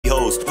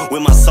post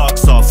with my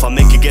socks off. I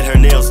make her get her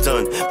nails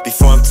done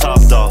before I'm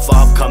topped off.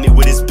 Op caught me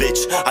with his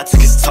bitch, I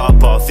took his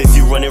top off. If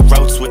you running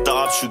routes with the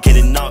ops, you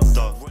getting knocked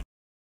off.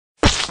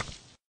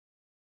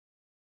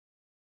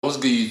 What's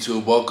good,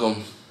 YouTube?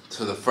 Welcome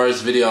to the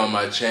first video on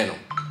my channel.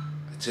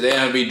 Today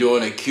I'm gonna be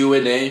doing a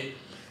Q&A,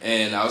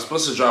 and I was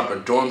supposed to drop a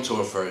dorm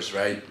tour first,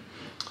 right?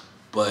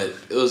 But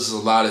it was a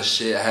lot of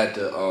shit. I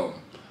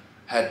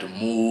had to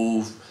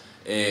move,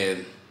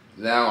 and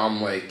now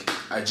I'm like,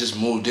 I just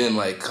moved in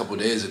like a couple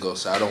days ago,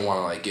 so I don't want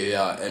to like give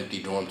y'all an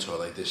empty dorm tour.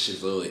 Like, this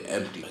shit's literally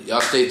empty.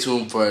 Y'all stay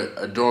tuned for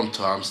a dorm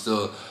tour. I'm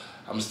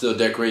still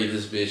decorating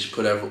this bitch,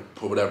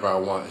 put whatever I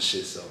want and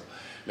shit. So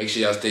make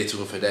sure y'all stay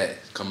tuned for that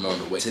coming on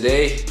the way.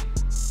 Today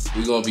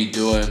we're gonna be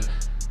doing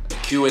a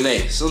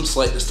Q&A, something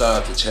slight to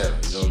start off the channel.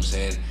 You know what I'm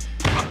saying?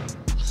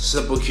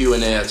 Simple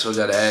Q&A. I told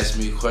y'all to ask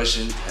me a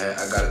question.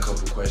 I got a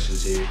couple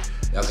questions here.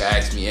 Y'all can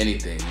ask me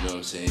anything, you know what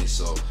I'm saying?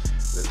 So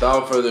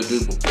without further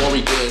ado, before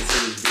we get into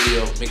this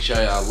video, make sure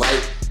y'all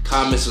like,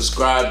 comment,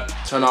 subscribe,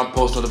 turn on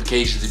post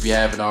notifications if you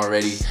haven't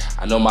already.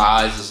 I know my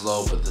eyes is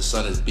low, but the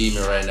sun is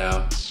beaming right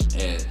now,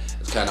 and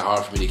it's kind of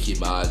hard for me to keep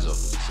my eyes open.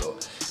 So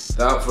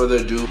without further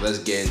ado, let's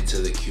get into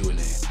the Q&A.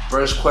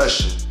 First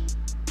question: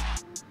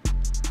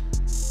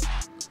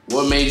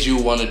 what made you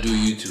want to do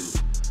YouTube?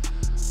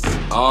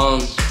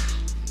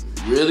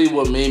 Really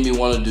what made me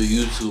want to do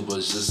YouTube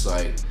was just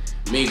like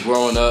me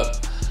growing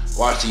up,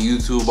 watching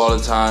YouTube all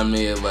the time,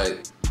 man.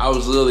 Like, I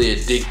was literally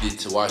addicted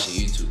to watching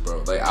YouTube,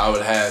 bro. Like, I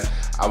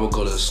would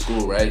go to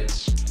school, right?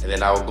 And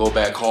then I would go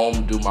back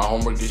home, do my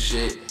homework and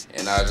shit,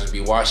 and I'd just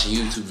be watching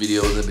YouTube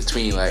videos in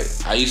between. Like,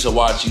 I used to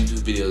watch YouTube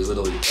videos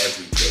literally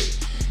every day.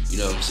 You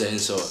know what I'm saying?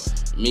 So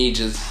me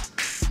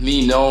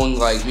knowing,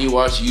 like, me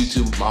watching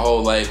YouTube my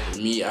whole life,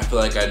 I feel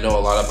like I know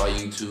a lot about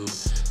YouTube.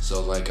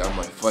 So like, I'm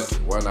like, fuck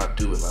it, why not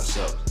do it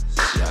myself?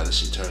 See how this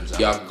shit turns out.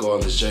 Y'all can go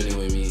on this journey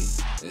with me.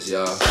 And see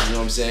y'all, you know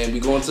what I'm saying? We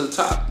going to the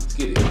top. Let's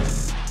get it.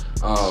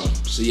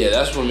 So yeah,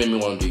 that's what made me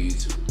want to do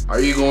YouTube. Are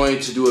you going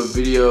to do a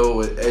video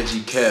with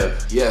Edgy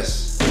Kev?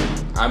 Yes,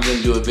 I'm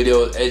gonna do a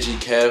video with Edgy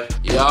Kev.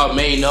 Y'all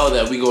may know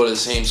that we go to the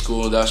same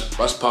school. That's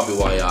probably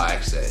why y'all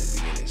asked that at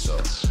the beginning. So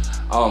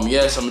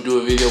yes, I'm gonna do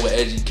a video with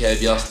Edgy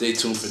Kev. Y'all stay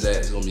tuned for that.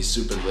 It's gonna be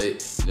super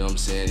lit. You know what I'm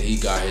saying? He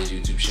got his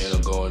YouTube channel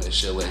going and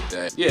shit like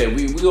that. Yeah,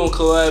 we gonna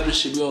collab and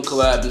shit. We gonna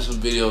collab in some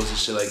videos and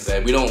shit like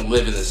that. We don't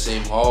live in the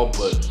same hall,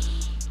 but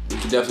we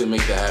can definitely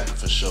make that happen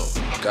for sure.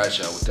 Got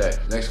y'all with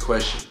that. Next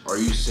question: are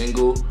you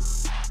single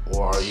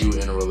or are you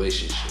in a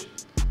relationship?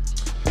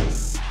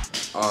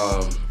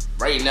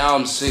 Right now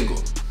I'm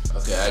single.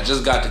 Okay, I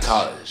just got to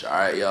college. All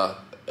right, y'all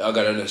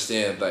gotta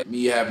understand, like,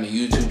 me having a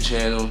YouTube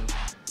channel,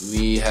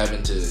 me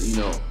having to, you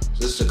know,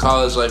 just the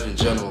college life in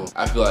general,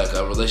 I feel like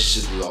a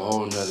relationship is a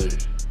whole nother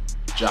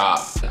job.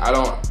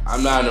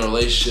 I'm not in a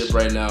relationship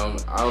right now.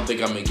 I don't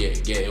think I'm gonna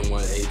get in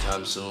one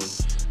anytime soon.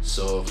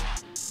 So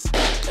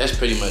that's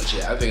pretty much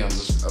it. I think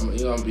I'm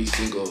gonna be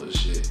single and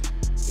shit.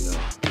 You know,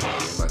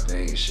 doing my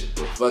thing and shit.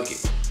 But fuck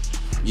it.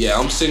 Yeah,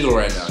 I'm single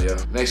right now, yo.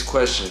 Next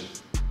question: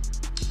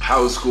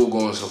 how is school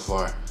going so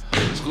far?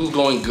 School's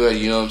going good,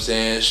 you know what I'm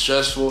saying? It's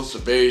stressful, it's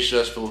very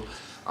stressful.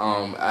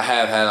 I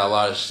have had a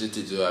lot of shit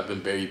to do. I've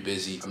been very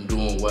busy. I'm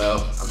doing well.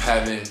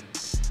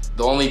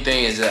 The only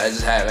thing is that I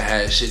just haven't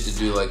had shit to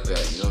do like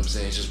that, you know what I'm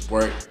saying? It's just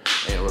work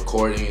and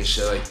recording and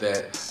shit like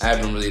that. I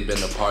haven't really been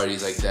to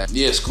parties like that.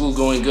 Yeah, school's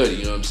going good,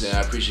 you know what I'm saying?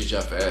 I appreciate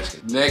y'all for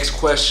asking. Next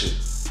question: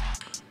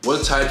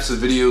 what types of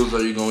videos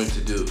are you going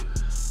to do?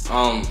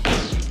 I'm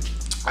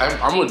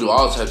gonna do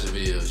all types of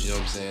videos, you know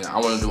what I'm saying? I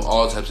wanna do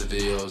all types of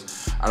videos.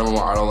 I don't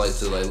like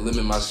to like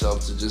limit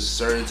myself to just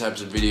certain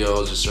types of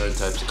videos or certain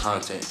types of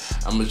content.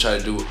 I'm gonna try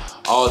to do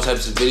all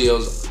types of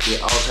videos,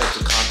 get all types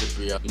of content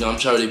for y'all. You know, I'm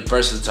trying to be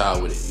versatile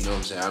with it, you know what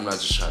I'm saying? I'm not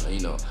just trying to, you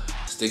know,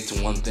 stick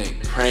to one thing.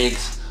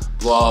 Pranks,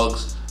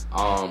 vlogs,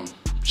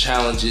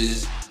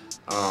 challenges,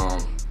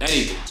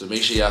 anything. So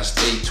make sure y'all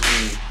stay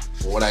tuned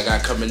for what I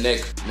got coming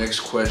next. Next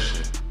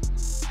question: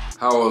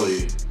 how old are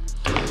you?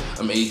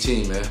 I'm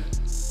 18, man.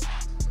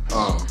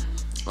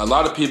 A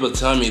lot of people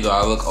tell me though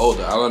I look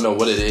older. I don't know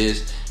what it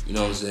is, you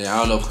know what I'm saying? I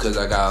don't know, because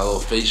I got a little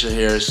facial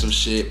hair or some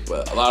shit,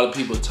 but a lot of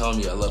people tell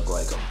me I look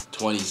like I'm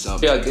 20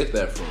 something. Where I get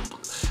that from?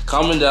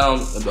 Comment down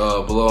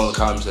below in the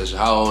comment section,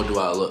 how old do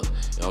I look? You know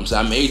what I'm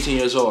saying? I'm 18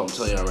 years old, I'm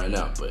telling y'all right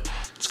now, but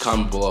just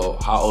comment below,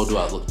 how old do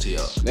I look to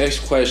y'all?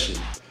 Next question: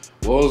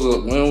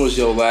 when was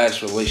your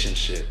last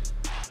relationship?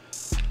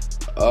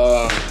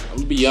 I'm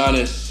gonna be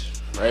honest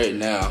right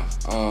now.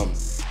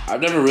 I've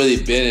never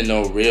really been in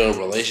no real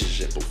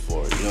relationship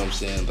before, you know what I'm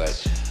saying? Like,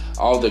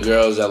 all the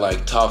girls that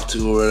like talk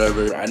to or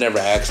whatever, I never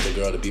asked a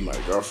girl to be my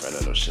girlfriend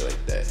or no shit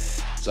like that.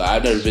 So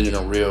I've never been in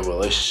a real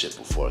relationship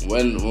before.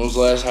 When was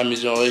the last time you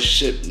was in a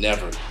relationship?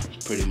 Never,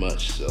 pretty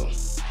much. So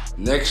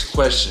next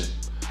question: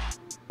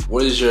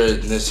 what is your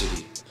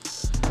ethnicity?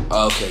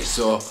 Okay,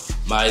 so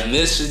my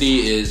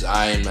ethnicity is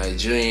I am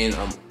Nigerian.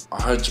 I'm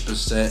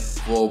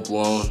 100%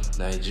 full-blown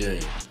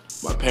Nigerian.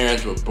 My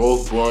parents were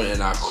both born in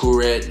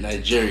Akure,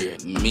 Nigeria,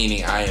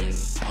 meaning I am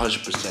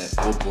 100%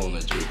 full-blown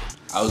Nigerian.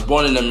 I was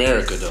born in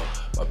America though.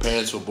 My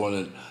parents were born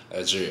in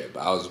Nigeria,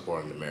 but I was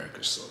born in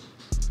America, so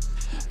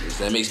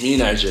That makes me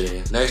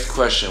Nigerian. Next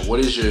question, what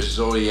is your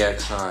zodiac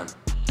sign?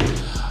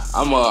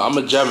 I'm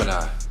a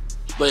Gemini.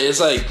 But it's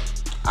like,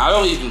 I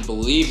don't even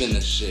believe in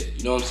this shit.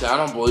 You know what I'm saying? I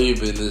don't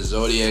believe in this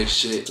zodiac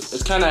shit.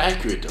 It's kind of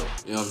accurate though.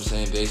 You know what I'm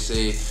saying? They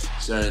say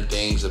certain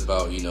things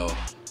about, you know,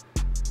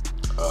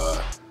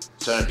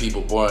 certain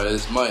people born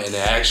this month, and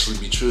it actually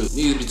be true.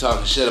 Niggas be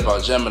talking shit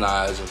about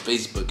Geminis on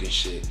Facebook and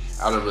shit.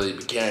 I don't really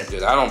be caring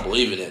because I don't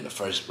believe in it in the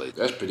first place.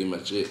 That's pretty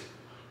much it.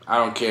 I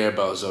don't care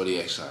about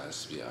zodiac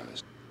signs, to be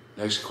honest.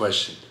 Next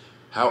question.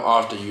 How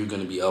often are you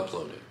gonna be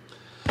uploading?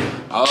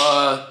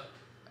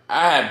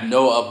 I have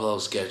no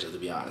upload schedule, to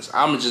be honest.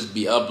 I'm gonna just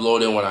be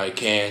uploading when I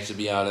can, to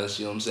be honest.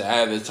 You know what I'm saying? I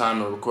have the time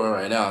to record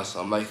right now, so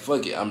I'm like,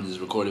 fuck it. I'm just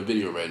recording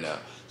video right now.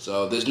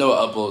 So there's no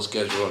upload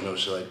schedule or no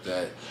shit like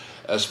that.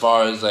 As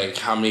far as like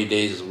how many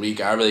days a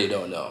week, I really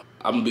don't know.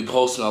 I'm gonna be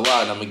posting a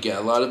lot, and I'm gonna get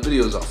a lot of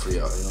videos out for y'all.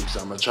 You know what I'm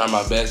saying? I'm gonna try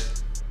my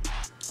best.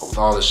 With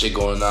all this shit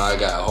going on, I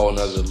got a whole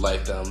nother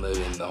life that I'm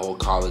living, the whole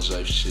college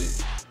life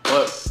shit.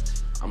 But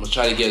I'm gonna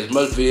try to get as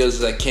much videos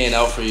as I can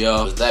out for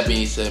y'all. With that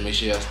being said, make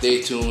sure y'all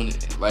stay tuned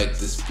and like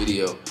this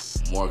video.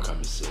 More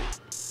coming soon.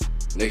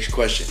 Next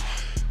question.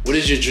 What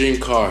is your dream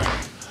car?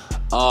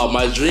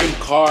 My dream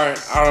car,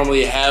 I don't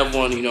really have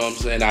one, you know what I'm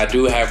saying? I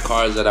do have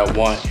cars that I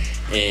want,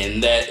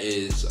 and that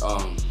is,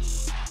 I'm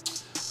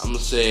gonna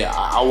say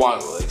I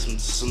want like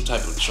some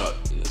type of truck.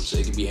 You know what I'm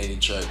saying? It could be any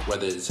truck,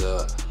 whether it's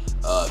a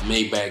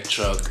Maybach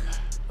truck,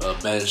 a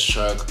Benz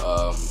truck,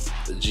 a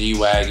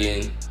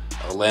G-Wagon,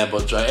 a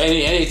Lambo truck,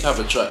 any type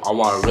of truck. I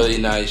want a really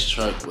nice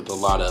truck with a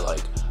lot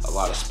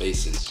of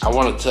spaces. I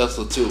want a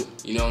Tesla too.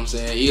 You know what I'm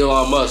saying?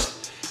 Elon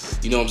Musk.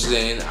 You know what I'm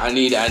saying? I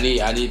need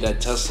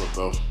that Tesla,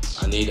 bro.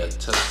 I need a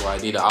Tesla. I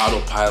need an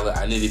autopilot.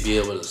 I need to be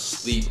able to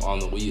sleep on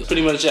the wheel.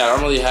 Pretty much, yeah. I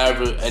don't really have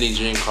any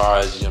dream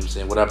cars. You know what I'm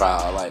saying? Whatever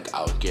I like,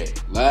 I'll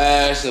get.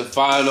 Last and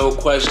final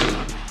question.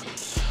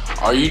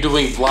 Are you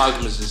doing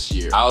Vlogmas this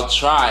year? I'll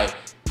try.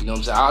 You know what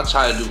I'm saying? I'll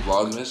try to do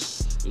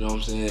Vlogmas. You know what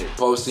I'm saying?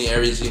 Posting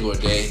every single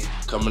day,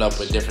 coming up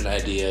with different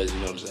ideas, you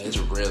know what I'm saying? It's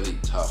really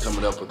tough.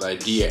 Coming up with an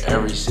idea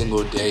every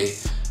single day,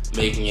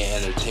 making it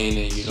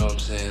entertaining, you know what I'm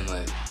saying?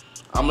 Like,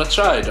 I'm gonna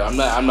try it though. I'm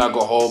not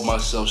gonna hold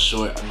myself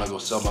short. I'm not gonna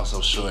sell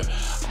myself short.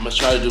 I'm gonna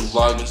try to do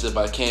Vlogmas if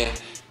I can.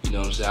 You know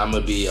what I'm saying? I'm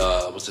gonna be,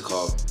 what's it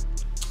called?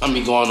 I'm gonna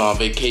be going on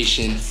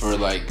vacation for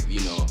like, you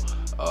know,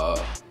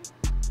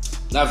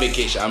 not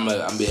vacation, I'm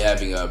gonna be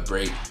having a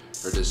break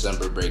for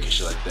December break and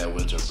shit like that,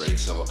 winter break.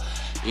 So,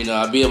 you know,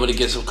 I'll be able to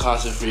get some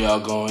content for y'all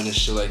going and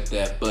shit like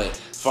that. But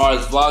as far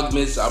as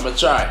Vlogmas, I'm gonna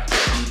try.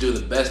 I'm gonna do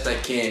the best I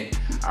can,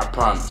 I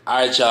promise.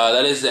 Alright y'all,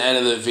 that is the end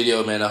of the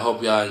video, man. I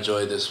hope y'all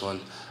enjoyed this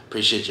one.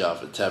 Appreciate y'all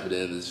for tapping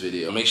into this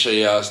video. Make sure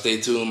y'all stay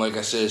tuned. Like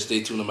I said,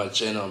 stay tuned to my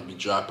channel. I'll be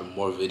dropping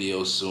more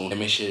videos soon. And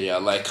make sure y'all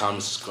like,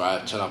 comment,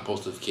 subscribe, turn on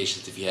post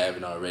notifications if you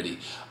haven't already.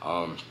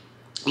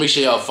 Make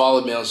sure y'all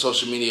follow me on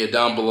social media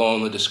down below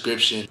in the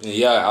description. And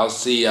yeah, I'll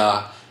see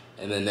y'all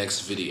in the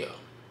next video.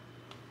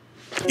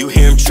 You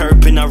hear him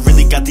chirping, I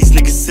really got these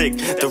niggas sick.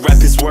 The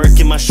rap is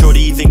working, my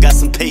shorty even got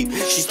some pape.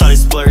 She started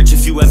splurge,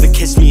 if you ever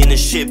catch me in a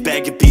shit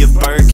bag, it'd be a bird.